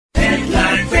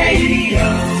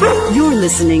You're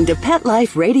listening to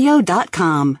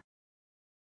PetLifeRadio.com.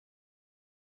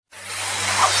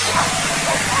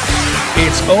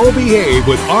 It's O Behave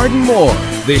with Arden Moore,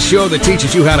 the show that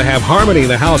teaches you how to have harmony in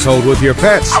the household with your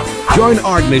pets. Join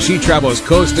Arden as she travels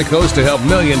coast to coast to help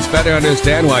millions better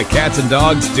understand why cats and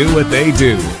dogs do what they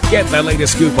do. Get the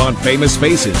latest scoop on famous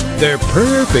faces, their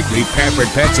perfectly pampered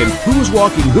pets, and who's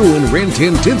walking who in Rin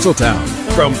Tin Tinseltown.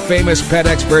 From famous pet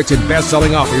experts and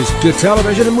best-selling authors to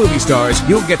television and movie stars,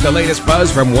 you'll get the latest buzz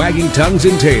from wagging tongues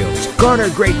and tails, garner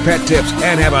great pet tips,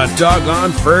 and have a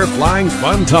doggone fur-flying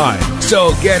fun time.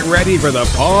 So get ready for the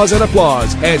pause and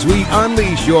applause as we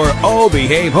unleash your O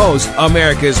Behave host,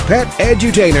 America's pet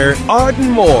edutainer,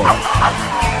 Arden Moore.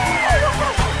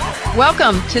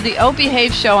 Welcome to the O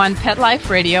Behave show on Pet Life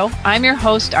Radio. I'm your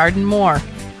host, Arden Moore.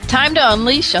 Time to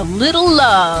unleash a little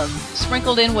love,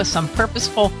 sprinkled in with some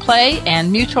purposeful play and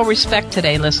mutual respect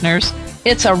today, listeners.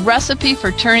 It's a recipe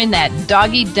for turning that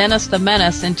doggy Dennis the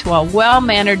Menace into a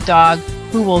well-mannered dog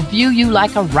who will view you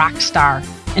like a rock star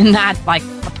and not like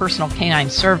a personal canine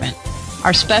servant.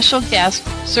 Our special guest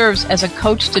serves as a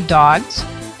coach to dogs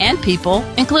and people,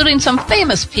 including some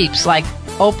famous peeps like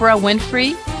Oprah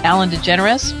Winfrey, Ellen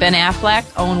DeGeneres, Ben Affleck,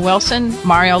 Owen Wilson,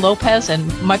 Mario Lopez,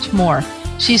 and much more.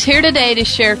 She's here today to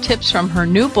share tips from her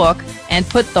new book and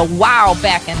put the wow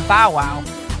back in Bow Wow.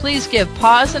 Please give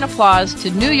pause and applause to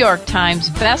New York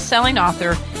Times best-selling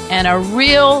author and a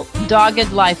real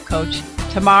dogged life coach,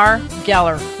 Tamar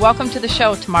Geller. Welcome to the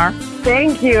show, Tamar.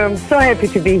 Thank you. I'm so happy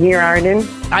to be here, Arden.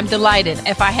 I'm delighted.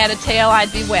 If I had a tail,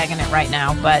 I'd be wagging it right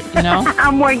now, but, you know.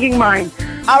 I'm wagging mine.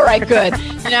 All right, good.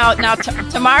 Now,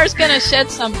 Tamar's going to shed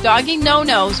some doggy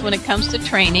no-nos when it comes to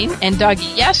training and doggy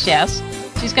yes.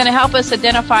 She's going to help us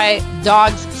identify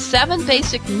dogs' 7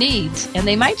 basic needs, and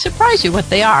they might surprise you what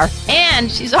they are.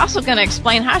 And she's also going to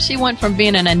explain how she went from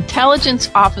being an intelligence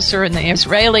officer in the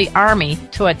Israeli army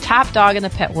to a top dog in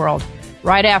the pet world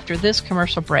right after this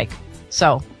commercial break.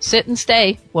 So sit and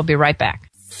stay. We'll be right back.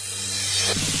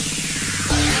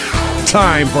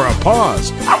 Time for a pause.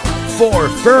 4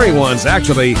 furry ones,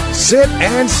 actually. Sit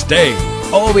and stay.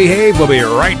 O Behave will be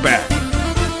right back.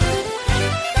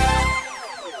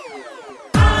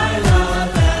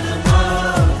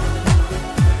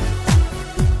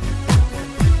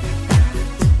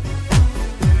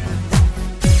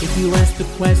 You ask the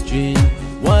question,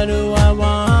 what do I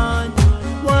want?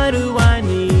 What do I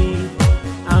need?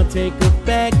 I'll take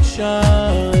affection.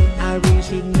 I really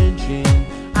should mention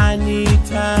I need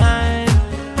time.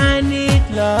 I need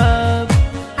love.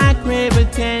 I crave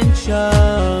attention.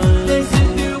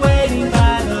 Listen, you're waiting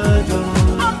by the door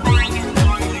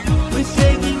with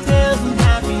shaking tails and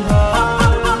happy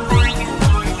hearts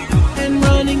and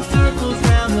running circles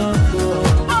round the floor.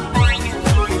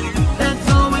 That's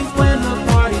always when the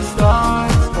party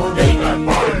starts. Oh, they are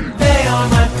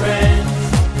my friends.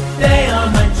 They are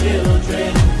my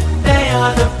children. They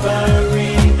are the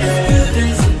furry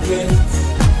elders.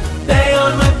 They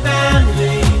are my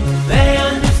family. They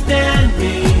understand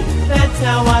me. That's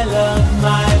how I love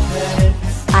my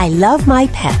pets. I Love My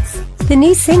Pets, the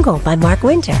new single by Mark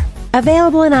Winter,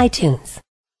 available on iTunes.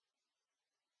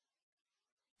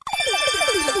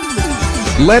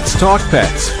 Let's Talk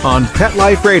Pets on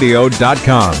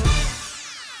PetLifeRadio.com.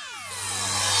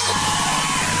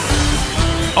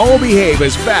 O Behave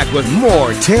is back with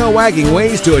more tail-wagging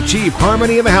ways to achieve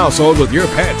harmony in the household with your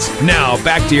pets. Now,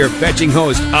 back to your fetching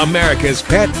host, America's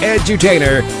pet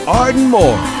edutainer, Arden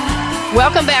Moore.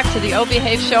 Welcome back to the O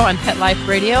Behave show on Pet Life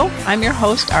Radio. I'm your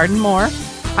host, Arden Moore.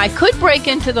 I could break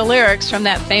into the lyrics from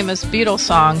that famous Beatles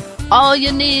song, All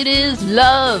You Need Is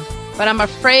Love, but I'm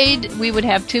afraid we would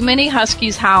have too many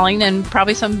huskies howling and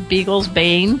probably some beagles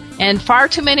baying, and far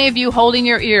too many of you holding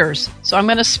your ears. So I'm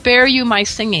going to spare you my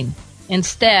singing.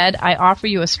 Instead, I offer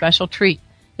you a special treat,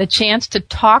 the chance to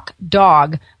talk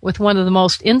dog with one of the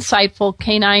most insightful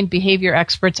canine behavior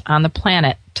experts on the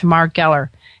planet, Tamar Geller.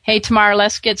 Hey, Tamar,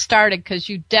 let's get started, because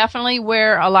you definitely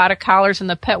wear a lot of collars in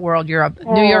the pet world. You're a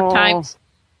New York Times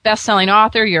best-selling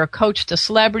author. You're a coach to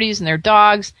celebrities and their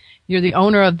dogs. You're the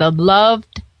owner of The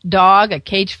Loved Dog, a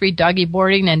cage-free doggy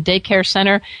boarding and daycare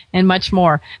center, and much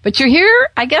more. But you're here,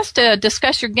 I guess, to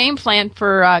discuss your game plan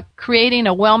for creating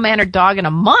a well-mannered dog in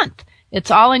a month.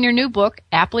 It's all in your new book,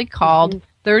 aptly called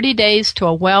 30 Days to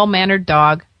a Well-Mannered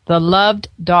Dog, The Loved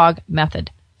Dog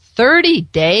Method. 30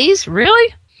 days?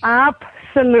 Really?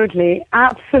 Absolutely.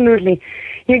 Absolutely.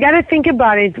 You got to think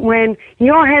about it. When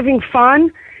you're having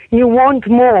fun, you want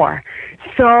more.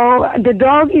 So the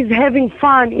dog is having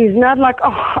fun. He's not like,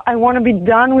 oh, I want to be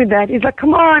done with that. He's like,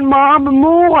 come on, Mom,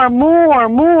 more.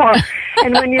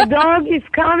 And when your dog is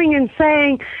coming and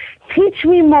saying, teach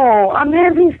me more. I'm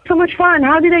having so much fun.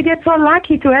 How did I get so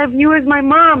lucky to have you as my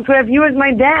mom, to have you as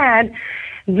my dad?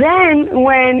 Then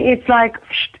when it's like,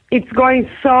 it's going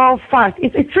so fast.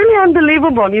 It's really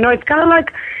unbelievable. You know, it's kind of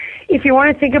like, if you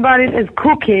want to think about it as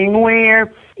cooking,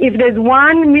 where if there's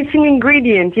one missing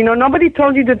ingredient, you know, nobody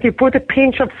told you that you put a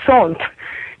pinch of salt,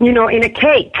 you know, in a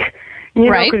cake. You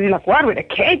know, because you're like, what, with a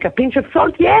cake, a pinch of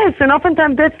salt? Yes, and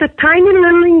oftentimes that's the tiny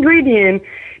little ingredient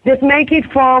that make it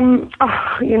from,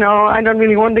 you know, I don't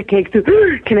really want the cake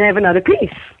to, can I have another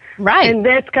piece? Right. And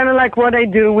that's kind of like what I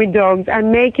do with dogs. I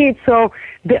make it so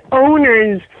the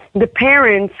owners, the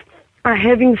parents, are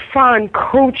having fun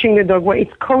coaching the dog. Well,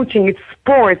 it's coaching, it's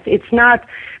sports. It's not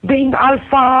being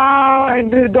alpha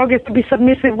and the dog has to be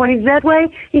submissive. When it's that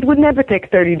way, it would never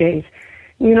take 30 days.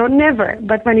 You know, never.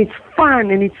 But when it's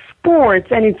fun and it's sports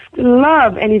and it's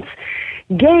love and it's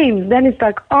games, then it's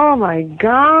like, oh my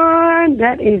God,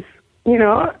 that is, you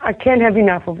know, I can't have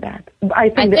enough of that. I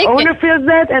think the owner feels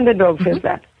that and the dog feels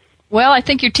that. Well, I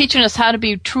think you're teaching us how to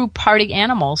be true party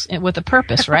animals with a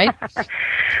purpose, right?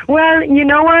 Well, you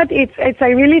know what? I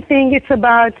really think it's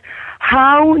about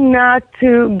how not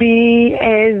to be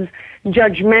as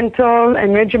judgmental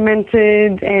and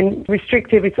regimented and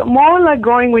restrictive. It's more like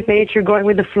going with nature, going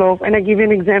with the flow. And I give you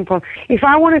an example. If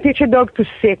I want to teach a dog to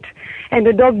sit and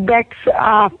the dog backs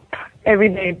up every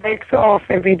day, backs off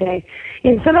every day,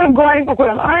 instead of going,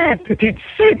 well, I have to teach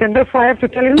sit, and therefore I have to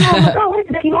tell him, no, wait,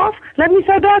 backing off, let me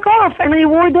say back off, and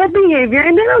reward that behavior,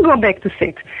 and then I'll go back to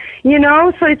sit. You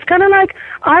know, so it's kind of like,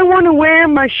 I want to wear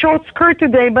my short skirt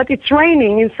today, but it's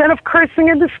raining. Instead of cursing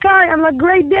at the sky, I'm like,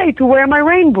 great day to wear my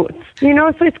rain boots. You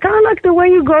know, so it's kind of like the way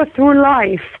you go through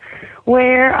life.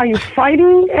 Where are you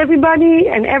fighting everybody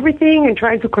and everything and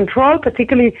trying to control,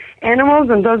 particularly animals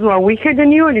and those who are weaker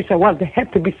than you, and you say, well, they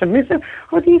have to be submissive?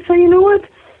 Or do you say, you know what?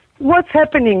 What's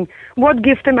happening? What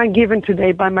gift am I given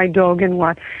today by my dog and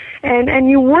what? And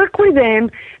you work with them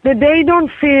that they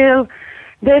don't feel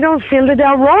that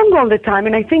they're wrong all the time.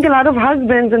 And I think a lot of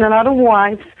husbands and a lot of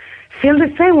wives feel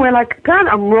the same way, like, God,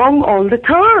 I'm wrong all the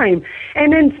time.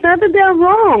 And instead that they're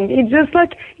wrong, it's just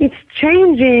like it's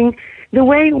changing the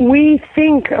way we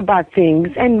think about things,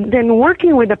 and then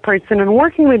working with a person and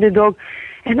working with a dog,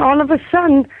 and all of a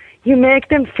sudden you make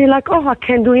them feel like, oh, I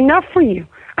can't do enough for you.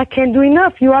 I can't do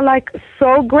enough. You are like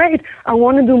so great. I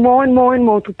want to do more and more and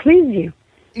more to please you.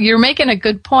 You're making a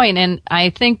good point, and I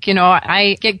think, you know,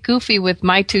 I get goofy with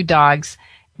my two dogs,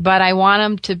 but I want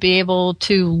them to be able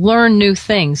to learn new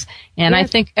things. And yes. I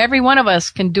think every one of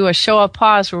us can do a show of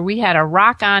pause where we had a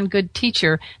rock-on good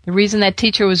teacher. The reason that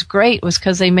teacher was great was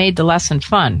because they made the lesson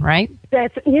fun, right?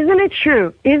 Isn't it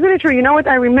true? Isn't it true? You know what?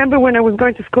 I remember when I was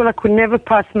going to school, I could never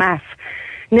pass math.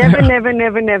 Never,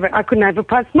 never. I could never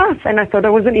pass math. And I thought I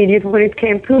was an idiot when it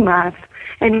came to math.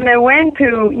 And when I went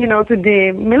to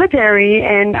the military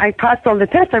and I passed all the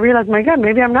tests, I realized, my God,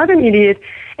 maybe I'm not an idiot.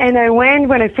 And I went,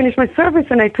 when I finished my service,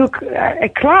 and I took a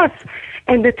class,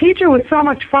 and the teacher was so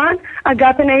much fun, I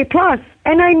got an A+.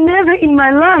 And I never in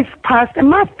my life passed a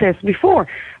math test before,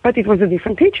 but it was a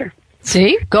different teacher.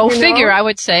 See? Go figure, I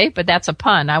would say, but that's a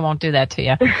pun. I won't do that to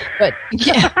you. But,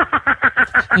 yeah.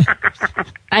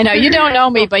 I know, you don't know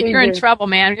me, but you're in trouble,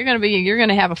 man. You're going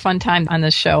to have a fun time on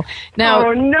this show.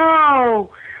 Now,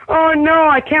 Oh, no,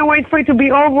 I can't wait for it to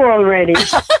be over already.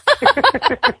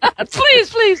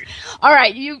 Please. All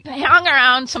right, you hung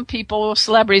around some people,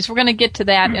 celebrities. We're going to get to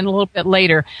that in a little bit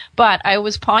later. But I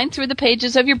was pawing through the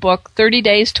pages of your book, 30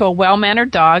 Days to a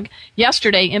Well-Mannered Dog,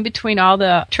 yesterday in between all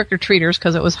the trick-or-treaters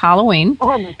because it was Halloween.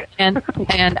 Oh, my God.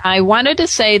 And I wanted to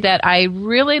say that I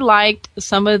really liked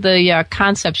some of the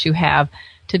concepts you have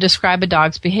to describe a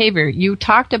dog's behavior. You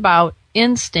talked about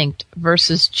instinct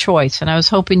versus choice, and I was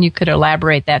hoping you could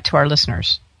elaborate that to our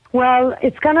listeners. Well,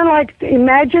 it's kind of like,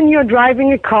 imagine you're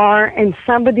driving a car and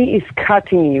somebody is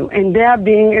cutting you and they're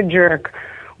being a jerk.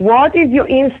 What is your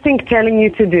instinct telling you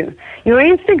to do? Your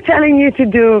instinct telling you to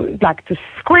do, like, to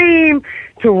scream,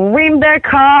 to rim their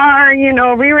car,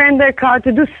 rear end their car,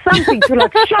 to do something, to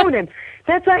like show them.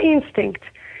 That's our instinct.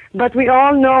 But we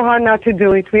all know how not to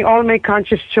do it. We all make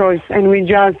conscious choice, and we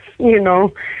just, kind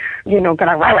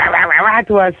of rah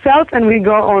to ourselves, and we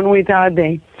go on with our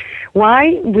day.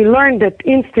 Why? We learned that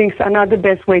instincts are not the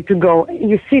best way to go.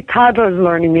 You see toddlers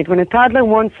learning it. When a toddler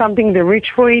wants something, they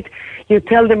reach for it. You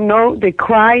tell them no, they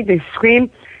cry, they scream.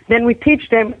 Then we teach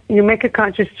them, you make a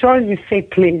conscious choice, you say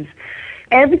please.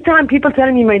 Every time people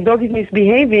tell me my dog is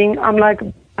misbehaving, I'm like,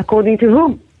 according to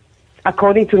whom?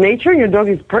 According to nature, your dog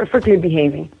is perfectly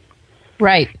behaving.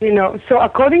 Right. So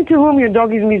according to whom your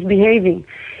dog is misbehaving,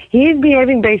 he is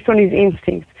behaving based on his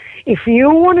instincts. If you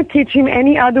want to teach him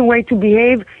any other way to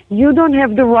behave, you don't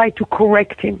have the right to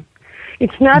correct him.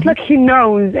 It's not like he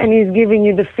knows and he's giving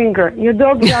you the finger. Your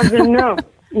dog doesn't know.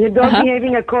 Your dog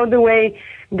behaving according to the way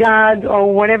God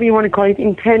or whatever you want to call it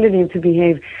intended him to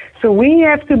behave. So we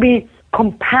have to be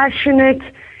compassionate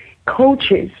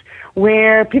coaches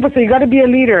where people say, you got to be a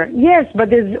leader. Yes, but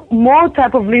there's more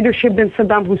type of leadership than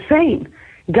Saddam Hussein.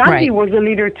 Gandhi was a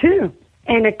leader too.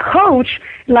 And a coach,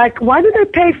 like, why do they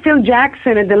pay Phil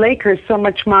Jackson and the Lakers so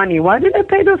much money? Why do they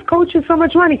pay those coaches so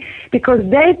much money? Because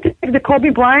they take the Kobe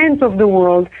Bryants of the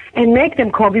world and make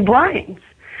them Kobe Bryants.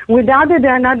 Without it,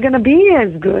 they're not going to be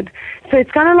as good. So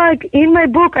it's kind of like, in my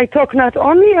book, I talk not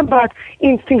only about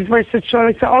instincts versus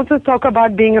choice, I also talk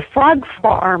about being a frog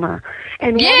farmer.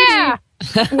 And and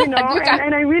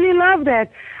I really love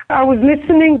that. I was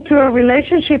listening to a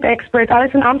relationship expert,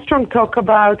 Alison Armstrong, talk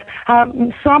about how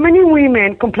so many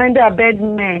women complain they're a bad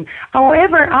man.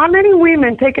 However, how many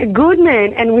women take a good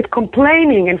man and with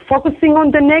complaining and focusing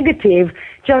on the negative,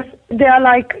 just they're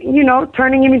like,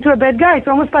 turning him into a bad guy. It's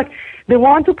almost like they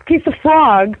want to kiss a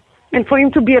frog and for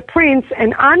him to be a prince,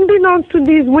 and unbeknownst to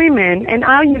these women, and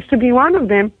I used to be one of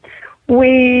them,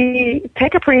 we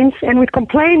take a prince and with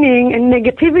complaining and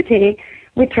negativity,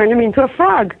 we turn him into a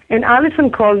frog. And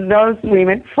Alison calls those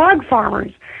women frog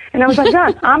farmers. And I was like,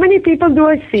 God, how many people do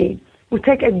I see who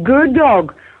take a good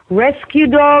dog, rescue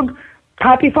dog,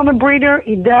 puppy from a breeder,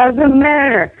 it doesn't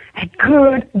matter, a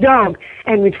good dog,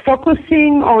 and with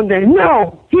focusing on the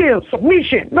no, heel,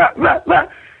 submission, blah, blah, blah,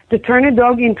 to turn a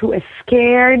dog into a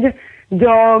scared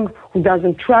dog who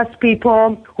doesn't trust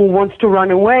people, who wants to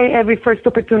run away every first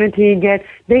opportunity he gets.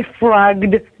 They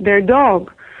frogged their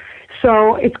dog.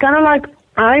 So it's kind of like,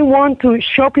 I want to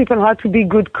show people how to be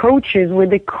good coaches, where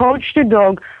they coach the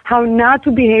dog how not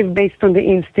to behave based on the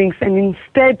instincts and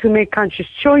instead to make conscious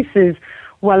choices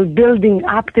while building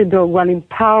up the dog, while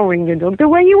empowering the dog. The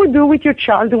way you would do with your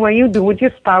child, the way you do with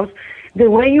your spouse, the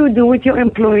way you do with your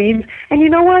employees. And you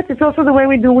know what? It's also the way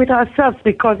we do with ourselves,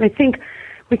 because I think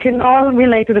we can all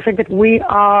relate to the fact that we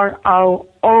are our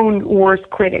own worst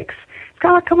critics.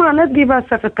 Come on, let's give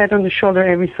ourselves a pat on the shoulder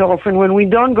every so often when we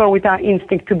don't go with our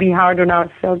instinct to be hard on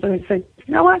ourselves and we say,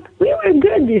 you know what, we were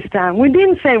good this time. We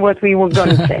didn't say what we were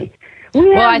going to say.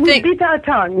 We beat our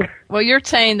tongue. Well, you're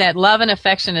saying that love and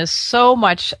affection is so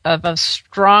much of a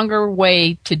stronger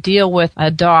way to deal with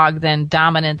a dog than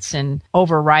dominance and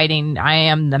overriding, I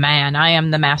am the man, I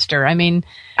am the master. I mean,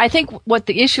 I think what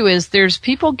the issue is, there's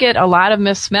people get a lot of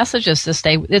mixed messages this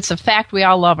day. It's a fact we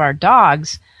all love our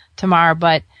dogs, Tamar,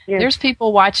 but there's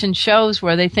people watching shows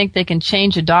where they think they can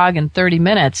change a dog in 30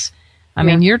 minutes. I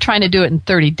mean, you're trying to do it in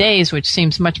 30 days, which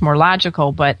seems much more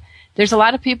logical, but there's a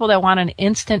lot of people that want an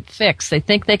instant fix. They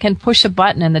think they can push a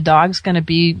button and the dog's going to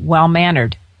be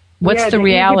well-mannered. What's the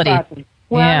reality?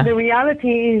 Well, the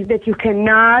reality is that you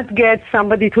cannot get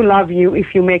somebody to love you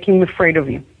if you make him afraid of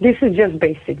you. This is just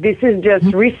basic. This is just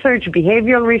research,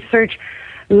 behavioral research.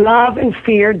 Love and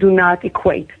fear do not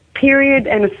equate. Period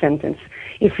and a sentence.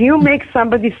 If you make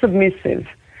somebody submissive,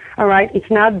 all right, it's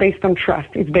not based on trust.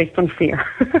 It's based on fear.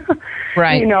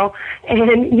 Right.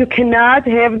 And you cannot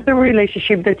have the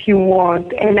relationship that you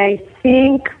want. And I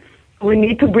think we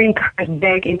need to bring courage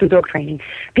back into dog training.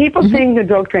 People saying the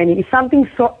dog training is something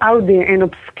so out there and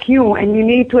obscure, and you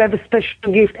need to have a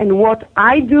special gift. And what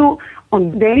I do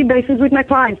on a daily basis with my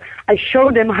clients, I show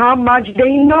them how much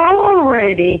they know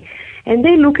already. And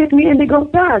they look at me and they go,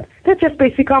 God, that's just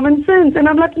basic common sense. And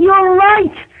I'm like, you're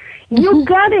right. You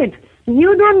got it.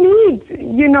 You don't need,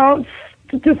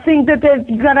 to think that there's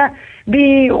gotta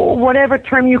be whatever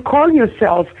term you call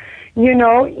yourself.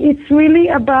 It's really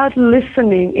about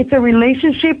listening. It's a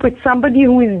relationship with somebody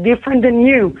who is different than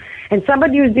you. And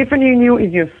somebody who is different than you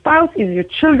is your spouse, is your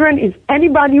children, is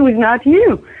anybody who is not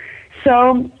you.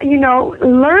 So,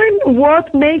 learn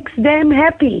what makes them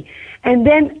happy. And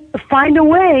then find a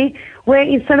way where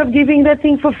instead of giving that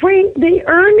thing for free, they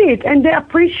earn it and they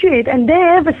appreciate and they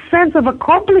have a sense of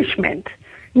accomplishment,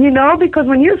 because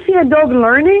when you see a dog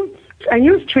learning, I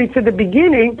use treats at the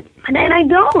beginning and then I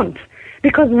don't.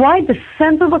 Because why? The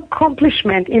sense of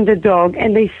accomplishment in the dog,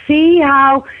 and they see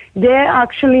how they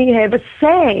actually have a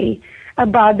say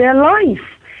about their life.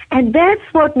 And that's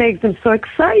what makes them so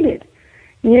excited,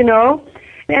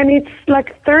 And it's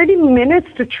like 30 minutes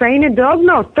to train a dog?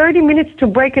 No, 30 minutes to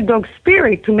break a dog's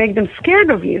spirit, to make them scared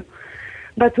of you.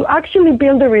 But to actually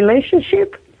build a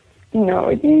relationship,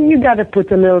 you got to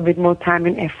put a little bit more time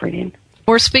and effort in.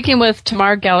 We're speaking with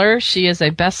Tamar Geller. She is a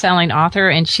best-selling author,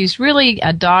 and she's really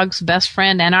a dog's best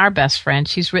friend and our best friend.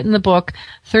 She's written the book,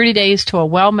 30 Days to a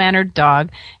Well-Mannered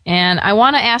Dog. And I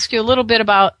want to ask you a little bit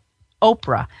about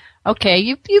Oprah. Okay,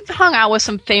 you've hung out with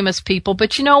some famous people,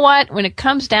 but you know what? When it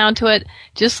comes down to it,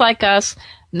 just like us,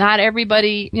 not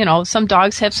everybody, some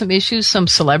dogs have some issues, some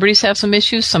celebrities have some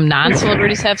issues, some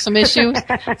non-celebrities have some issues.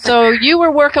 So you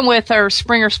were working with our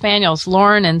Springer Spaniels,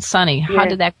 Lauren and Sunny. How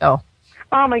did that go?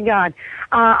 Oh, my God.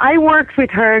 I worked with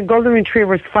her Golden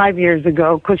Retrievers 5 years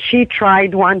ago because she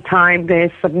tried one time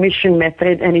the submission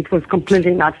method, and it was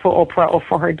completely not for Oprah or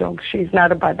for her dogs. She's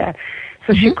not about that.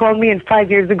 So she called me, and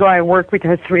 5 years ago I worked with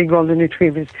her 3 Golden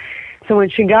Retrievers. So when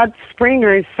she got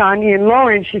Springers, Sonny and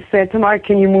Lauren, she said, Tamar,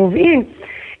 can you move in?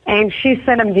 And she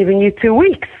said, I'm giving you 2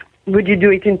 weeks. Would you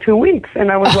do it in 2 weeks?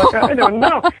 And I was like, I don't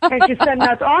know. And she said,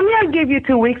 not only I'll give you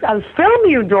 2 weeks, I'll film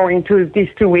you during these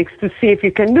 2 weeks to see if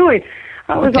you can do it.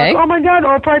 I was like, oh, my God,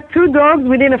 Oprah, 2 dogs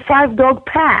within a 5-dog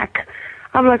pack.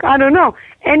 I'm like, I don't know.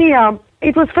 Anyhow,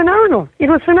 it was phenomenal. It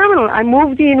was phenomenal. I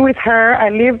moved in with her. I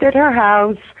lived at her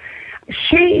house.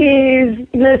 She is,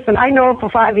 listen, I know her for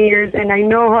 5 years, and I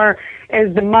know her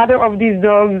as the mother of these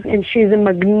dogs, and she's a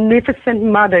magnificent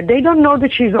mother. They don't know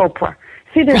that she's Oprah.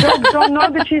 See, the dogs don't know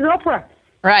that she's Oprah.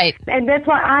 Right. And that's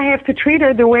why I have to treat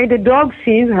her the way the dog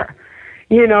sees her.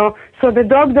 So the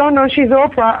dog don't know she's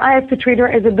Oprah. I have to treat her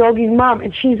as a doggy's mom,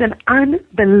 and she's an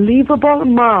unbelievable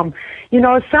mom.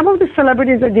 Some of the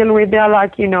celebrities I deal with, they're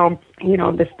like, they have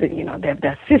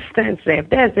the assistants, they have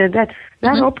this, they have that.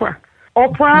 Not Oprah.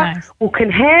 Oprah, who can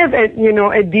have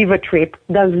a diva trip,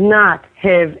 does not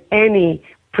have any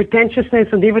pretentiousness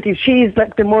or diva trip. She is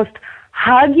like the most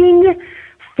hugging,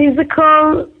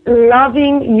 physical,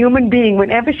 loving human being.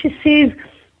 Whenever she sees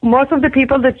most of the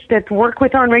people that work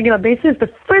with her on a regular basis, the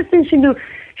first thing she do,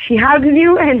 she hugs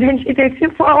you, and then she takes you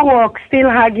for a walk, still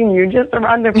hugging you, just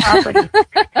around the property.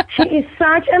 She is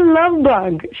such a love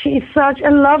bug.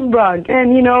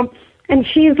 And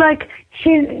she's like,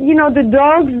 the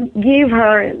dogs give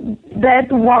her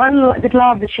that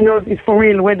love that she knows is for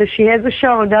real, whether she has a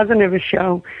show or doesn't have a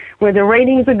show, whether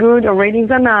ratings are good or ratings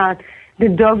are not, the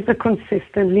dogs are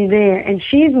consistently there. And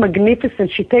she's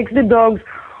magnificent. She takes the dogs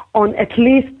on at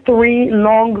least 3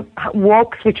 long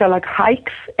walks, which are like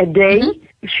hikes a day.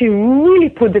 She really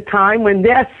put the time. When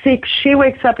they're sick, she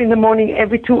wakes up in the morning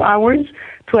every 2 hours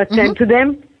to attend to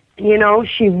them.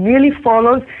 She really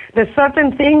follows. There's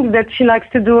certain things that she likes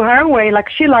to do her way, like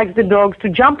she likes the dogs to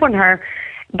jump on her,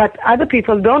 but other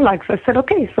people don't like. So I said,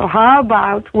 okay, so how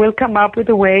about we'll come up with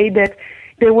a way that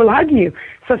they will hug you.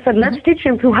 So I said, let's teach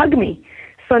them to hug me.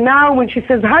 So now when she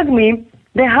says hug me,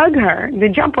 they hug her, they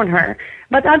jump on her,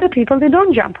 but other people they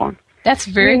don't jump on. That's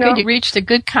very good. You reached a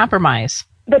good compromise.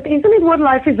 But isn't it what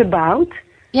life is about?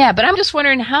 Yeah, but I'm just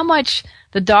wondering how much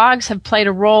the dogs have played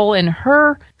a role in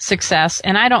her success,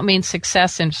 and I don't mean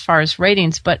success as far as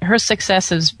ratings, but her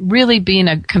success is really being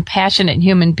a compassionate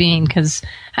human being, because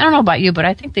I don't know about you, but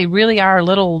I think they really are a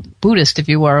little Buddhist, if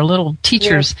you were, little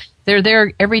teachers. Yeah. They're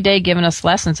there every day giving us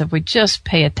lessons if we just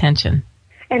pay attention.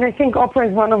 And I think Oprah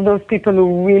is one of those people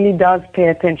who really does pay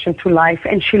attention to life,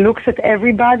 and she looks at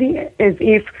everybody as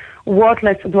if, what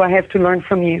lesson do I have to learn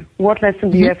from you? What lesson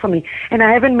do you have for me? And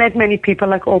I haven't met many people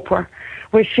like Oprah,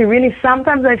 where she really,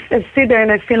 sometimes I sit there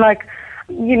and I feel like,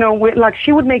 like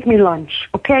she would make me lunch,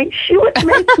 okay? She would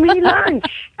make me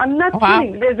lunch. I'm not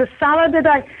kidding. There's a salad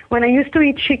that when I used to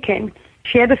eat chicken,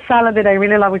 she had a salad that I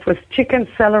really love, which was chicken,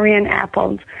 celery, and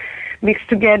apples mixed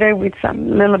together with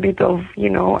some little bit of,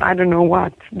 I don't know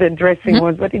what the dressing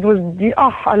was, but it was,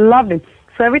 I loved it.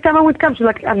 So every time I would come, she's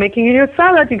like, I'm making you your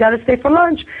salad, you got to stay for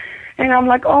lunch. And I'm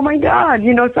like, oh my God,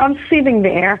 so I'm sitting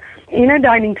there in a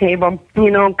dining table,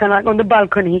 kind of like on the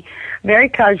balcony, very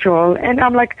casual. And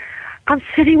I'm like, I'm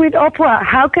sitting with Oprah.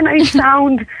 How can I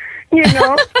sound,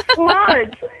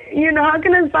 smart? How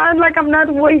can I sound like I'm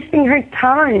not wasting her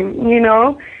time,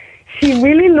 She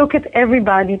really look at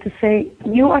everybody to say,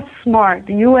 you are smart,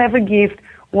 you have a gift,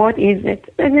 what is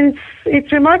it? And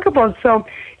it's remarkable. So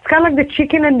it's kind of like the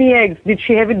chicken and the eggs. Did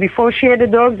she have it before she had the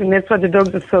dogs, and that's why the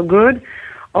dogs are so good?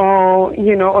 Or,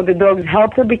 or the dogs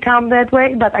helped her become that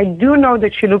way? But I do know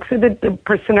that she looks at the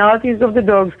personalities of the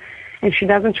dogs, and she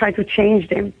doesn't try to change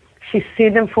them. She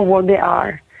sees them for what they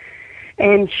are.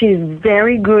 And she's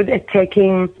very good at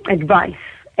taking advice.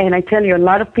 And I tell you, a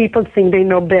lot of people think they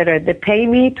know better. They pay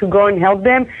me to go and help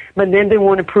them, but then they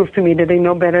want to prove to me that they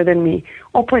know better than me.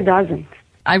 Oprah doesn't.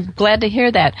 I'm glad to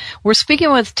hear that. We're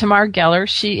speaking with Tamar Geller.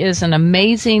 She is an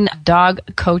amazing dog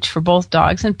coach for both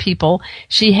dogs and people.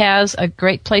 She has a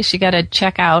great place you got to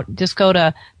check out. Just go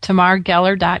to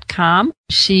tamargeller.com.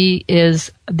 She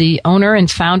is the owner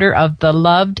and founder of The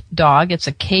Loved Dog. It's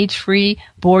a cage-free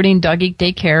boarding doggy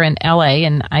daycare in L.A.,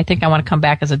 and I think I want to come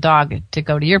back as a dog to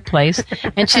go to your place.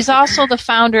 And she's also the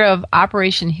founder of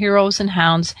Operation Heroes and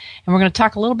Hounds, and we're going to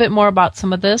talk a little bit more about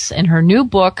some of this in her new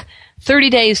book,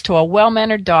 30 Days to a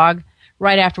Well-Mannered Dog,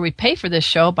 right after we pay for this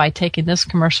show by taking this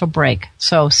commercial break.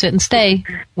 So sit and stay.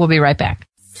 We'll be right back.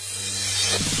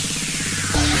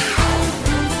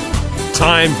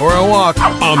 Time for a walk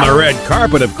on the red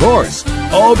carpet, of course.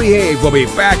 Oh Behave will be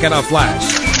back in a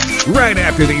flash right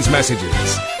after these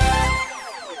messages.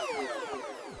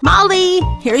 Molly,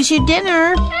 here's your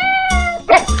dinner.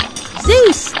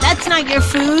 Zeus, that's not your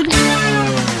food.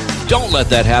 Don't let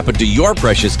that happen to your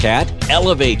precious cat.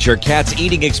 Elevate your cat's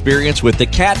eating experience with the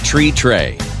Cat Tree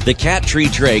Tray. The Cat Tree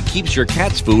Tray keeps your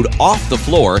cat's food off the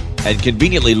floor and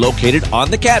conveniently located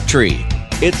on the cat tree.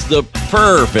 It's the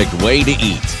perfect way to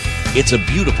eat. It's a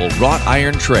beautiful wrought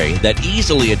iron tray that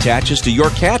easily attaches to your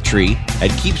cat tree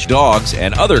and keeps dogs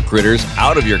and other critters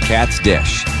out of your cat's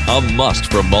dish. A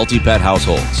must for multi-pet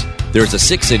households. There's a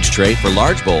 6-inch tray for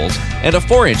large bowls and a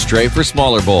 4-inch tray for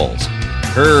smaller bowls.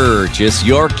 Purchase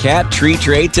your Cat Tree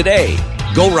Tray today.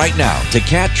 Go right now to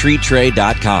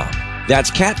cattreetray.com.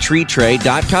 That's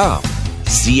cattreetray.com.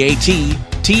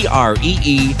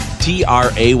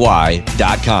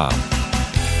 cattreetray.com.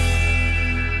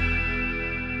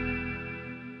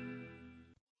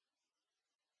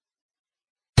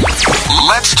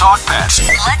 Let's talk pets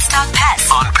Let's talk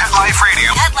pets on Pet Life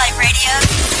Radio. Pet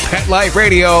Life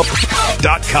Radio.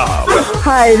 PetLifeRadio.com.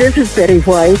 Hi, this is Betty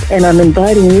White, and I'm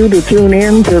inviting you to tune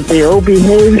in to the O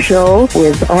Behave Show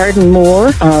with Arden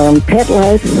Moore on Pet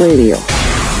Life Radio.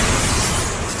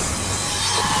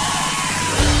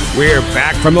 We're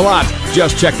back from the lot.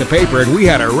 Just checked the paper and we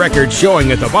had a record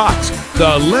showing at the box.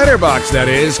 The letterbox, that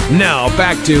is. Now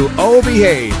back to O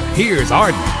Behave. Here's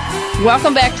Arden.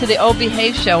 Welcome back to the O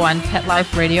Behave Show on Pet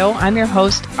Life Radio. I'm your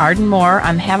host, Arden Moore.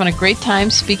 I'm having a great time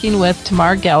speaking with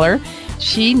Tamar Geller.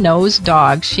 She knows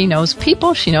dogs, she knows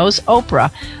people, she knows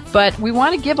Oprah. But we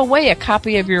want to give away a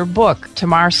copy of your book,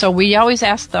 Tamar. So we always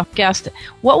ask the guest,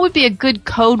 what would be a good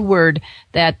code word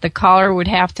that the caller would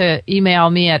have to email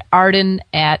me at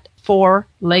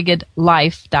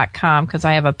arden@fourleggedlife.com, because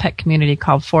I have a pet community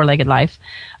called Four Legged Life.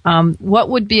 What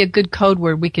would be a good code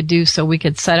word we could do so we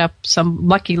could set up some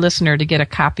lucky listener to get a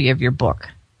copy of your book?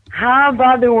 How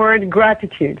about the word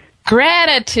gratitude?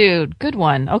 Gratitude. Good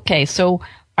one. Okay, so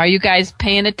are you guys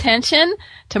paying attention?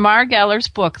 Tamar Geller's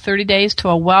book, 30 Days to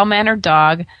a Well-Mannered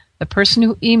Dog. The person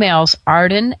who emails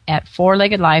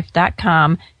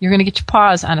arden@fourleggedlife.com, you're going to get your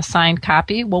paws on a signed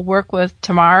copy. We'll work with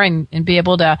Tamar and be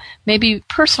able to maybe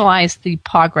personalize the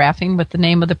paw graphing with the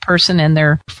name of the person and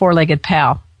their four-legged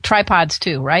pal. Tripods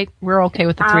too, right? We're okay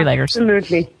with the three-leggers.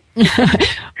 Absolutely. All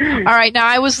right. Now,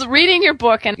 I was reading your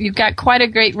book, and you've got quite a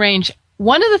great range.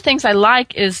 One of the things I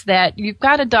like is that you've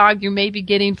got a dog you may be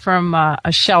getting from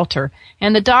a shelter,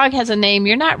 and the dog has a name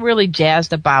you're not really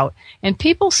jazzed about, and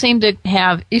people seem to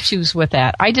have issues with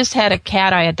that. I just had a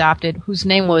cat I adopted whose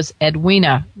name was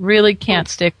Edwina. Really can't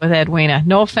stick with Edwina.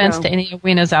 No offense to any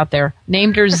Edwinas out there.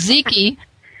 Named her Ziki,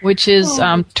 which is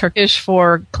Turkish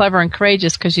for clever and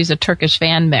courageous, because she's a Turkish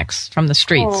van mix from the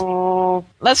streets. Oh.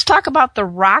 Let's talk about the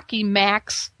Rocky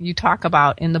Max you talk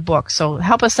about in the book. So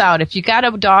help us out. If you got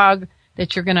a dog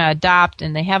that you're going to adopt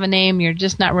and they have a name you're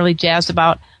just not really jazzed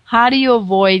about, how do you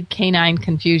avoid canine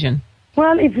confusion?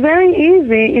 Well, it's very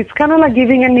easy. It's kind of like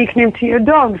giving a nickname to your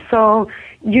dog. So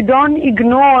you don't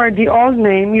ignore the old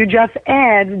name. You just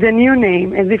add the new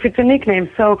name as if it's a nickname.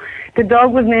 So the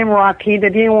dog was named Rocky. They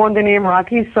didn't want the name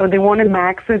Rocky, so they wanted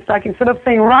Max. So it's like instead of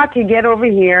saying, Rocky, get over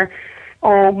here,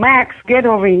 or Max, get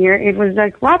over here, it was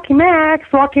like Rocky Max,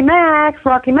 Rocky Max,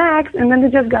 Rocky Max, and then they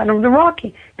just got rid of the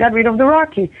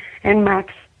Rocky, and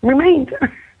Max remained.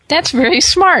 That's very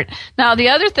smart. Now, the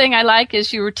other thing I like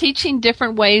is you were teaching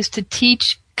different ways to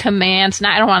teach commands.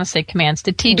 Now, I don't want to say commands,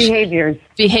 to teach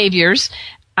behaviors.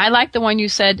 I like the one you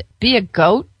said, be a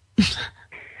goat.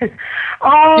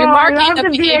 Oh, you're marking I love the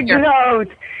to behavior. be a goat.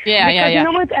 Yeah. You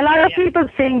know what? A lot of people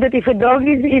think that if a dog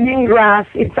is eating grass,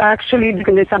 it's actually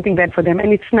because there's something bad for them,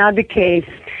 and it's not the case.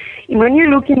 When you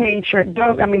look in nature,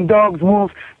 dogs,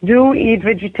 wolves, do eat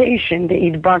vegetation. They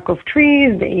eat bark of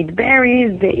trees, they eat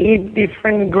berries, they eat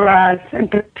different grass, and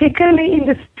particularly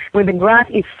where the grass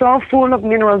is so full of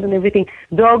minerals and everything,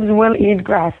 dogs will eat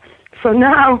grass. So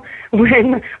now,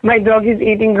 when my dog is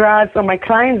eating grass, or my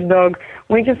client's dog,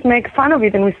 we just make fun of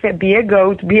it and we say, be a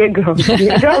goat, be a goat, be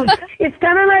a goat. It's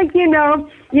kind of like, you know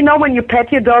when you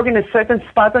pet your dog in a certain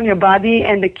spot on your body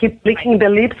and they keep licking their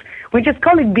lips, we just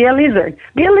call it be a lizard.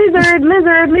 Be a lizard,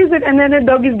 lizard, and then the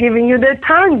dog is giving you their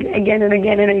tongue again and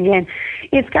again and again.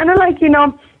 It's kind of like, you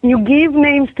give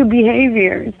names to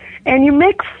behaviors and you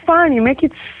make fun, you make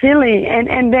it silly,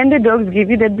 and then the dogs give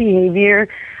you that behavior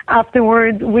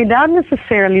afterwards without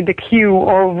necessarily the cue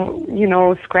of,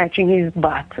 scratching his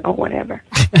butt or whatever.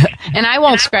 And I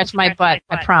won't scratch my butt,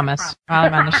 I promise, while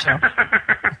I'm on the show.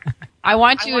 I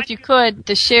want you, if you could,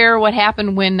 to share what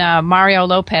happened when Mario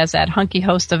Lopez, that hunky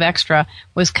host of Extra,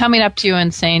 was coming up to you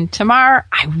and saying, Tamar,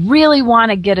 I really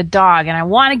want to get a dog, and I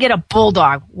want to get a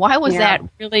bulldog. Why was that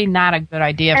really not a good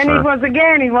idea and it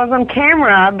was on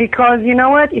camera, because you know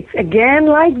what? It's again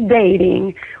like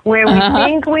dating, where we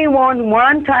think we want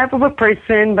one type of a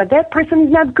person, but that person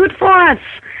is not good for us.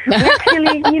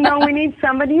 Actually, we need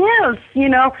somebody else,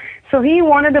 So he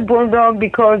wanted a bulldog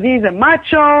because he's a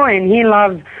macho and he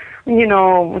loves,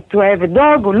 to have a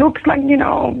dog who looks like,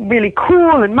 really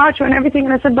cool and macho and everything.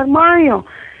 And I said, but Mario,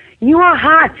 you are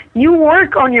hot. You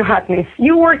work on your hotness.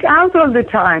 You work out all the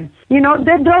time.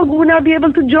 That dog would not be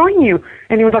able to join you.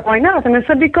 And he was like, why not? And I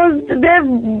said, because they have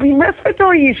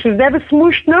respiratory issues. They have a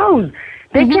smooshed nose.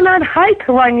 They cannot hike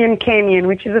Runyon Canyon,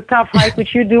 which is a tough hike,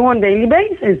 which you do on a daily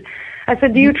basis. I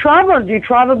said, do you travel? Do you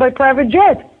travel by private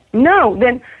jet? No.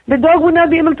 Then the dog would not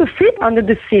be able to fit under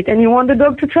the seat, and you want the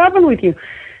dog to travel with you.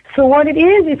 So what it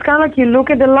is, it's kind of like you look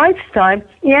at the lifestyle.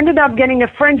 He ended up getting a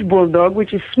French bulldog,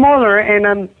 which is smaller,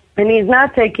 and he's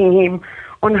not taking him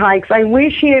on hikes. I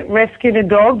wish he had rescued a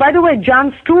dog. By the way,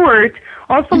 John Stewart,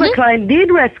 also my client, did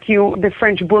rescue the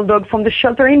French bulldog from the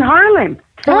shelter in Harlem.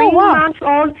 3 months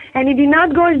old, and he did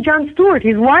not go as John Stewart.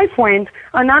 His wife went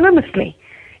anonymously,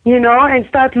 and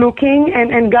start looking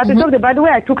and got the dog. By the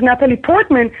way, I took Natalie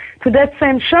Portman to that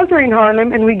same shelter in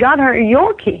Harlem, and we got her a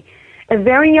Yorkie. A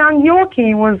very young Yorkie.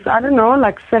 He was, I don't know,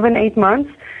 like 7-8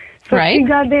 months. So she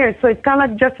got there. So it's kind of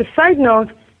like just a side note.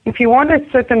 If you want a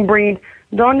certain breed,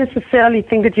 don't necessarily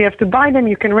think that you have to buy them.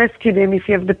 You can rescue them if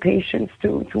you have the patience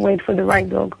to wait for the right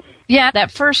dog. Yeah,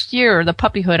 that first year, the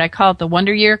puppyhood, I call it the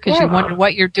wonder year because you wonder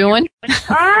what you're doing.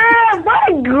 What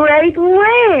a great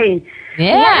way.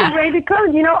 Yeah. What a way,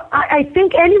 because, I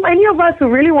think any of us who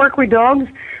really work with dogs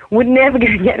would never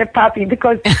get a puppy,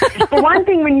 because for one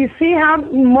thing, when you see how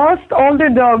most older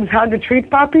dogs, how they treat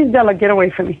puppies, they're like, get away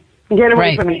from me. Get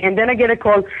away from me. And then I get a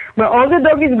call, my older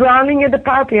dog is growling at the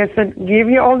puppy. I said, give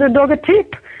your older dog a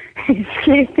tip.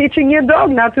 He's teaching your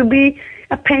dog not to be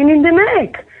a pain in the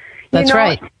neck. That's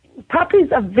right. Puppies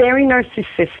are very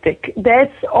narcissistic.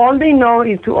 That's all they know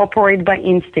is to operate by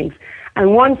instincts. I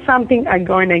want something, I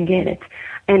go and I get it.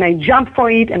 And I jump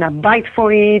for it, and I bite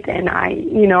for it, and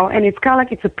and it's kind of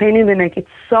like it's a pain in the neck. It's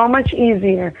so much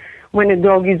easier when a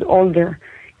dog is older.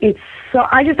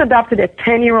 I just adopted a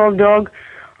 10-year-old dog.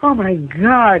 Oh my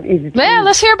God. Well,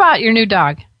 let's hear about your new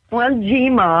dog. Well,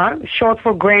 Jima, short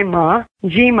for Grandma.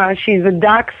 Jima, she's a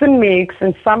dachshund mix,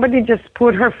 and somebody just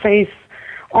put her face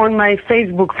on my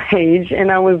Facebook page,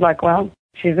 and I was like, well,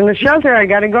 she's in the shelter. I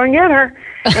got to go and get her.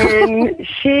 And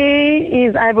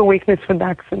I have a weakness for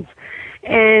dachshunds.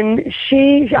 And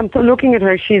I'm looking at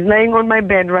her. She's laying on my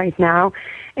bed right now.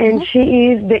 And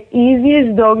she is the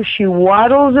easiest dog. She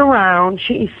waddles around.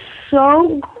 She is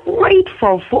so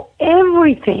grateful for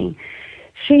everything.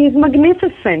 She is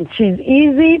magnificent. She's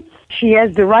easy. She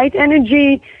has the right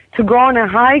energy to go on a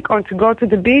hike or to go to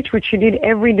the beach, which she did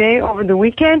every day over the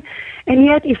weekend. And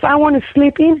yet, if I want to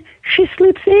sleep in, she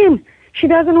sleeps in. She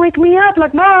doesn't wake me up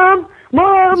like, Mom,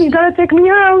 you got to take me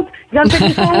out. You got to take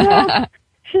me for a walk.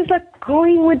 She's like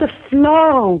going with the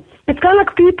flow. It's kind of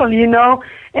like people,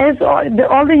 as the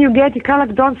older you get, you kind of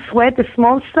like don't sweat the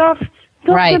small stuff.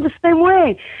 Dogs are the same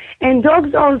way. And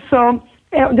dogs also,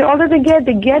 the older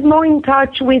they get more in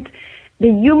touch with the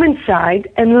human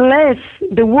side and less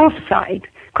the wolf side.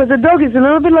 Because the dog is a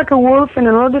little bit like a wolf and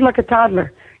a little bit like a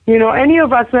toddler. Any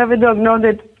of us who have a dog know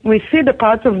that we see the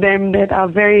parts of them that are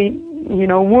very,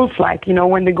 wolf-like,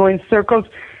 when they go in circles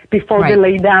before they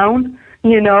lay down.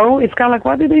 It's kind of like,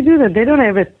 why do they do that? They don't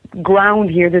have a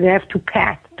ground here that they have to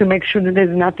pat to make sure that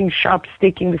there's nothing sharp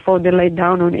sticking before they lay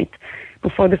down on it,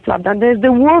 before they flop down. There's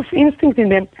the wolf instinct in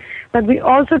them. But we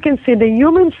also can see the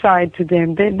human side to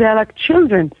them. They're like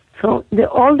children. So the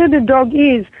older the dog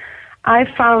is, I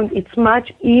found it's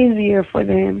much easier for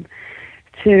them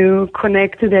to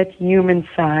connect to that human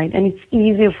side, and it's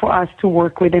easier for us to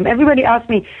work with them. Everybody asks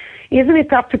me, isn't it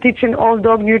tough to teach an old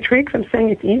dog new tricks? I'm saying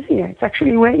it's easier. It's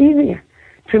actually way easier.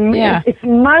 To me, it's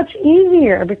much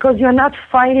easier because you're not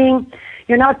fighting,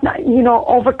 you're not,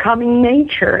 overcoming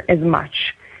nature as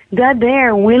much. They're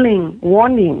there willing,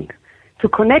 wanting to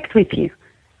connect with you.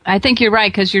 I think you're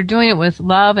right, because you're doing it with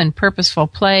love and purposeful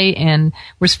play. And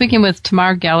we're speaking with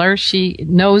Tamar Geller. She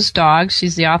knows dogs.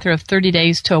 She's the author of 30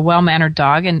 Days to a Well-Mannered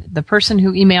Dog. And the person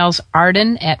who emails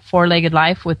Arden at 4legged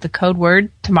Life with the code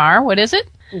word Tamar, what is it?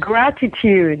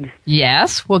 Gratitude.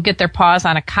 Yes, we'll get their paws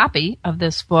on a copy of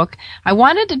this book. I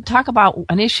wanted to talk about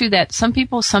an issue that some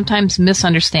people sometimes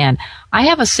misunderstand. I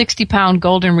have a 60-pound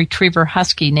golden retriever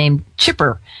husky named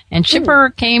Chipper, and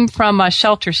Chipper came from a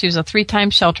shelter. She was a 3-time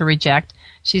shelter reject.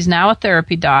 She's now a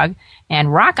therapy dog.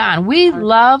 And rock on. We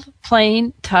love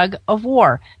playing tug of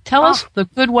war. Tell us the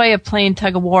good way of playing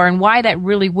tug of war and why that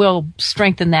really will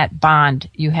strengthen that bond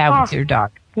you have with your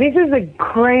dog. This is a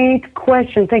great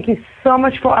question. Thank you so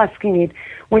much for asking it.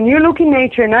 When you look in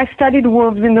nature, and I studied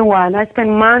wolves in the wild, I spent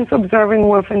months observing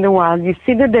wolves in the wild, you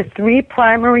see that the three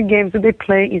primary games that they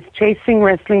play is chasing,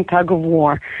 wrestling, tug of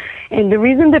war. And the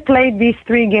reason they play these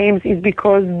three games is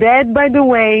because that, by the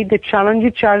way, they challenge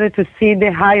each other to see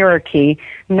the hierarchy,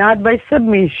 not by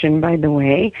submission, by the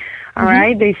way. All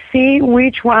right? They see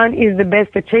which one is the best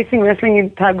at chasing, wrestling,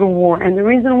 and tug of war. And the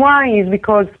reason why is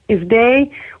because if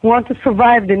they want to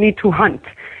survive, they need to hunt.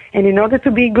 And in order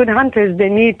to be good hunters, they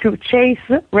need to chase,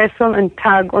 wrestle, and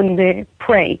tug on the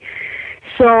prey.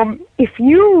 So if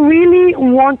you really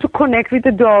want to connect with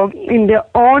the dog in their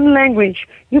own language,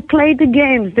 you play the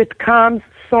games that comes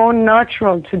so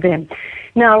natural to them.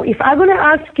 Now, if I'm going to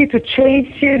ask you to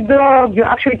chase your dog, you're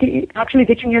actually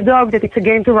teaching your dog that it's a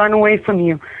game to run away from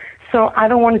you. So I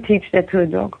don't want to teach that to a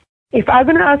dog. If I'm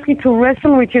going to ask you to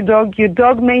wrestle with your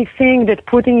dog may think that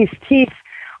putting his teeth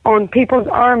on people's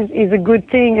arms is a good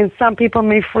thing, and some people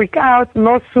may freak out,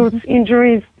 lawsuits,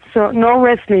 injuries. So no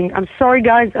wrestling. I'm sorry,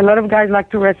 guys. A lot of guys like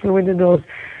to wrestle with the dogs.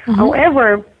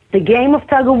 However, the game of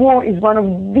tug of war is one of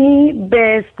the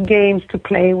best games to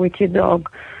play with your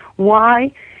dog.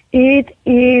 Why? It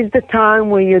is the time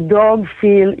where your dog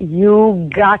feels you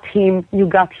got him, you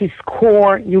got his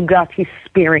core, you got his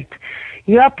spirit.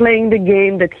 You are playing the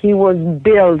game that he was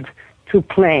built to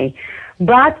play.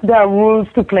 But there are rules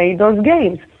to play those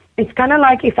games. It's kind of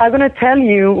like if I'm going to tell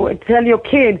your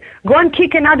kid, go and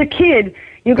kick another kid,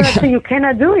 you're going to say you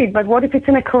cannot do it. But what if it's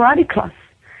in a karate class?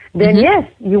 Then yes,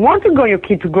 you want your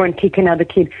kid to go and kick another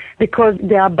kid because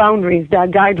there are boundaries, there are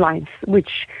guidelines,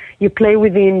 which you play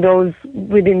within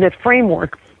that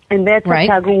framework. And that's what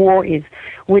tug of war is.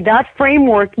 With that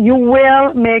framework, you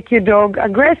will make your dog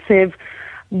aggressive.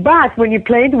 But when you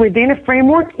play it within a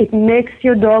framework, it makes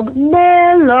your dog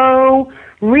mellow.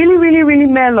 Really, really, really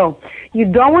mellow. You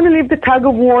don't want to leave the tug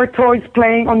of war toys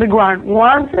playing on the ground.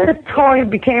 Once the toy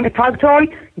became a tug toy,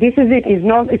 this is it.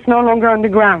 It's no longer on the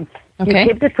ground. Okay. You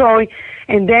keep the toy,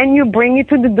 and then you bring it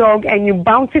to the dog, and you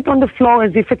bounce it on the floor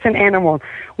as if it's an animal.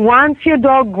 Once your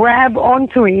dog grabs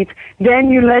onto it,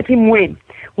 then you let him win.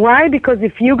 Why? Because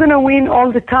if you're going to win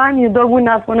all the time, your dog will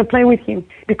not want to play with you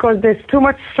because there's too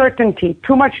much certainty,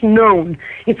 too much known.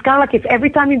 It's kind of like if every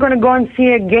time you're going to go and see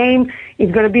a game,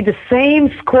 it's going to be the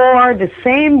same score, the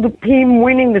same team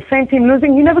winning, the same team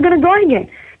losing, you're never going to go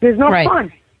again. There's no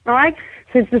fun. All right?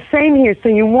 So it's the same here. So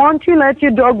you want to let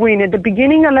your dog win. At the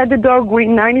beginning, I let the dog win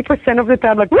 90% of the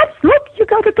time. Like, look, you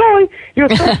got the toy. You're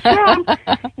so strong.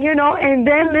 And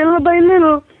then little by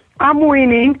little, I'm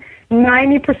winning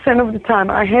 90% of the time.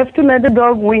 I have to let the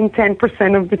dog win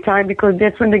 10% of the time because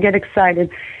that's when they get excited.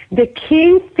 The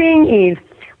key thing is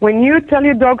when you tell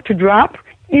your dog to drop,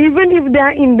 even if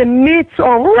they're in the midst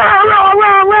of rah, rah,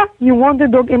 rah, rah, you want the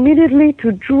dog immediately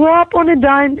to drop on a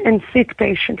dime and sit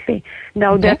patiently.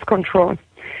 Now that's control.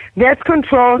 That's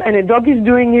control, and the dog is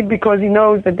doing it because he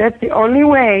knows that that's the only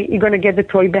way you're going to get the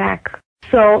toy back.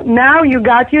 So now you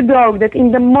got your dog that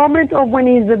in the moment of when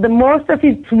he's at the most of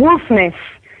his wolfness,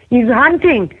 he's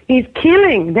hunting, he's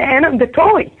killing the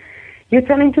toy. You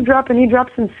tell him to drop and he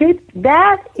drops and sit.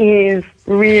 That is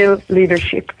real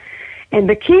leadership. And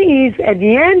the key is at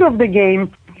the end of the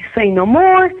game, you say no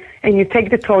more and you take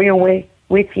the toy away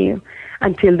with you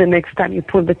until the next time you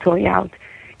pull the toy out.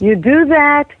 You do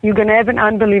that, you're going to have an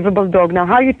unbelievable dog. Now,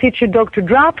 how you teach your dog to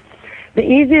drop? The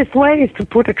easiest way is to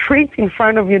put a treat in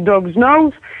front of your dog's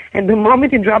nose, and the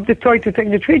moment you drop the toy to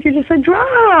take the treat, you just say,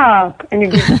 drop! And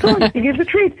you give the toy, you give the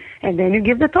treat, and then you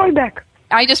give the toy back.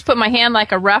 I just put my hand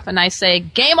like a ref, and I say,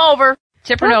 game over.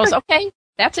 Tipper knows, okay,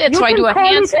 that's it. So I do a hand...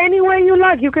 You can call it any way you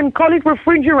like. You can call it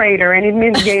refrigerator, and it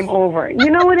means game over. You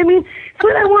know what I mean? That's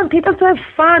what I want. People to have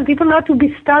fun. People not to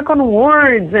be stuck on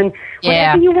words and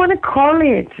whatever you want to call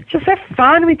it. Just have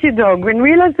fun with your dog and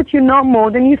realize that you know more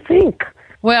than you think.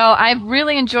 Well, I've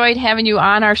really enjoyed having you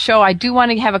on our show. I do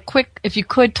want to have a quick, if you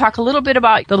could, talk a little bit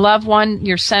about the Loved One,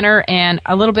 your center, and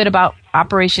a little bit about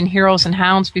Operation Heroes and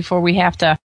Hounds before we have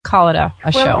to call it a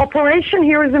show. Well, Operation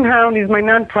Heroes and Hounds is my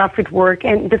nonprofit work,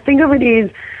 and the thing of it is,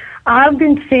 I've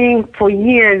been seeing for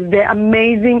years the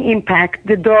amazing impact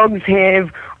the dogs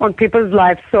have on people's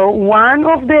lives. So one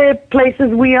of the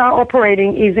places we are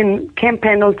operating is in Camp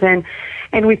Pendleton,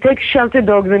 And we take shelter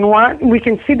dogs, and we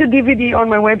can see the DVD on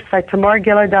my website,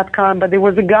 tamargeller.com, but there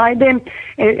was a guy there,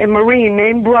 a Marine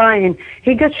named Brian.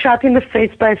 He got shot in the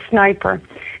face by a sniper.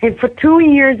 And for 2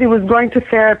 years he was going to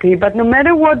therapy, but no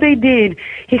matter what they did,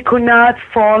 he could not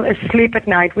fall asleep at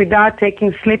night without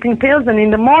taking sleeping pills, and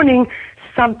in the morning,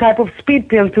 some type of speed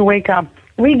pill to wake up.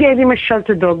 We gave him a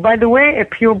shelter dog. By the way, a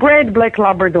purebred black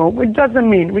Labrador, which doesn't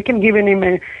mean we can give him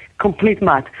a complete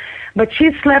mutt. But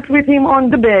she slept with him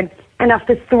on the bed, and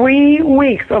after 3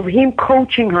 weeks of him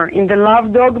coaching her in the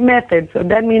love dog method, so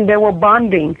that means they were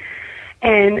bonding,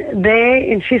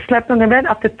 and she slept on the bed.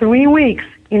 After 3 weeks,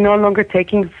 he no longer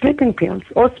taking sleeping pills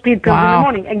or speed pills in the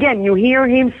morning. Again, you hear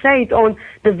him say it on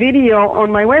the video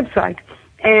on my website.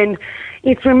 And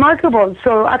it's remarkable.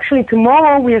 So actually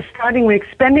tomorrow we're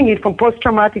expanding it from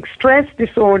post-traumatic stress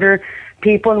disorder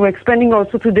people. We're expanding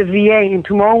also to the VA. And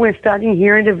tomorrow we're starting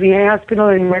here in the VA hospital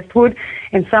in Westwood.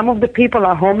 And some of the people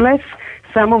are homeless.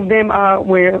 Some of them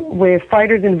were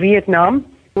fighters in Vietnam.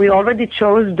 We already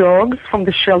chose dogs from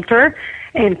the shelter.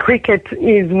 And Cricket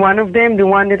is one of them, the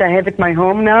one that I have at my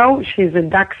home now. She's a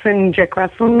Dachshund Jack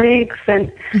Russell mix.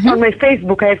 And on my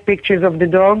Facebook I have pictures of the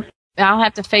dogs. I'll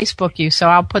have to Facebook you, so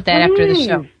I'll put that after the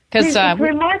show. It's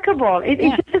remarkable.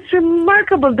 It's just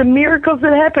remarkable, the miracles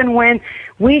that happen when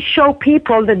we show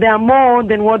people that they are more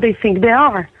than what they think they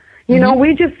are. You know,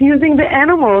 we're just using the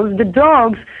animals, the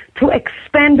dogs, to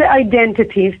expand their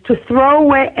identities, to throw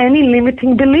away any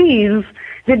limiting beliefs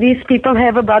that these people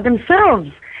have about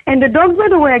themselves. And the dogs, by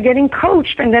the way, are getting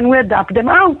coached, and then we adopt them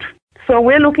out. So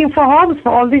we're looking for homes for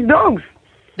all these dogs.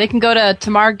 They can go to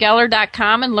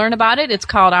tamargeller.com and learn about it. It's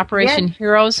called Operation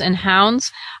Heroes and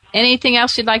Hounds. Anything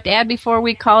else you'd like to add before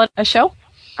we call it a show?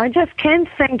 I just can't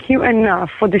thank you enough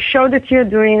for the show that you're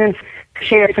doing and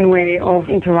sharing way of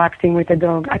interacting with the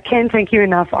dog. I can't thank you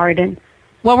enough, Arden.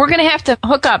 Well, we're going to have to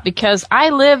hook up because I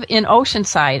live in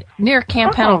Oceanside near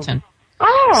Camp Pendleton.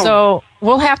 So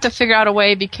we'll have to figure out a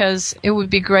way because it would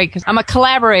be great because I'm a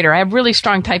collaborator. I have really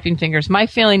strong typing fingers. My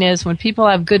feeling is when people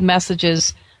have good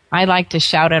messages, I like to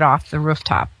shout it off the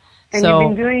rooftop. And you've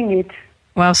been doing it.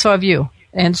 Well, so have you.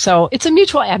 And so it's a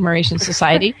mutual admiration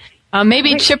society.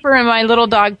 Maybe Chipper and my little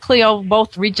dog Cleo,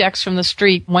 both rejects from the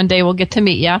street, one day we'll get to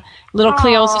meet you. Little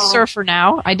Cleo's a surfer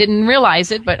now. I didn't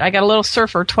realize it, but I got a little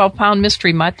surfer, 12-pound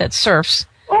mystery mutt that surfs.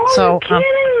 Oh, you're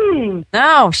kidding.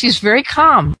 No, she's very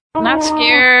calm. Not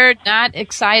scared, not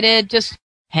excited, just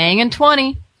hanging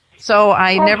 20. So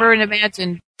I never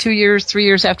imagined 2 years, 3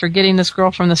 years after getting this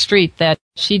girl from the street that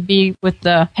she'd be with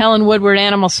the Helen Woodward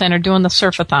Animal Center doing the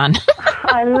surfathon.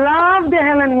 I love the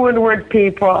Helen Woodward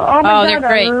people. Oh, my God, they're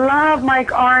great. I love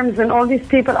Mike Arms and all these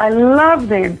people. I love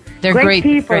them. They're great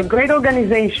people, great. Great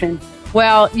organization.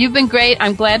 Well, you've been great.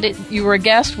 I'm glad that you were a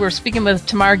guest. We're speaking with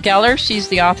Tamar Geller. She's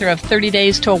the author of 30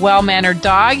 Days to a Well-Mannered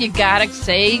Dog. You got to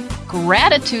say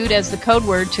gratitude as the code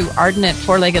word to Arden at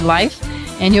Four-Legged Life,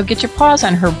 and you'll get your paws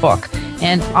on her book.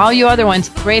 And all you other ones,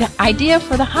 great idea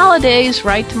for the holidays,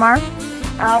 right, Tamar?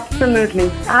 Absolutely.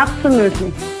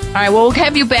 Absolutely. All right, well, we'll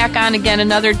have you back on again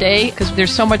another day because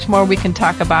there's so much more we can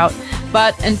talk about.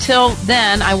 But until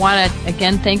then, I want to,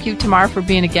 again, thank you, Tamar, for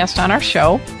being a guest on our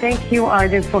show. Thank you,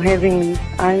 Arden, for having me.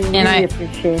 I really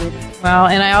appreciate it. Well,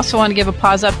 and I also want to give a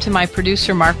pause up to my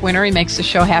producer, Mark Winter. He makes the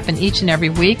show happen each and every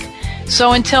week.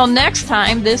 So until next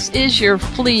time, this is your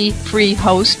flea-free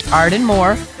host, Arden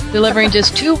Moore, delivering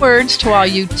just 2 words to all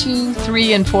you 2,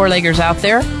 3, and 4-leggers out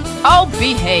there. Oh,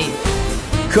 behave.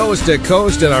 Coast to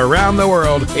coast and around the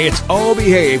world, it's Oh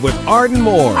Behave with Arden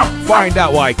Moore. Find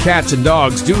out why cats and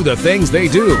dogs do the things they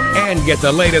do and get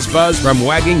the latest buzz from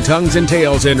wagging tongues and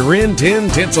tails in Rin Tin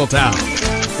Tinseltown.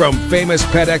 From famous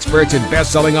pet experts and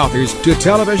best-selling authors to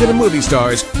television and movie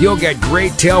stars, you'll get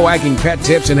great tail-wagging pet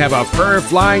tips and have a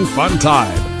fur-flying fun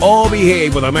time. Oh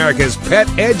Behave with America's pet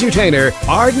edutainer,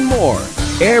 Arden Moore.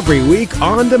 Every week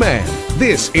on demand.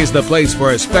 This is the place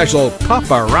for a special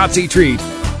paparazzi treat.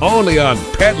 Only on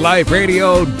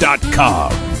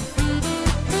PetLifeRadio.com.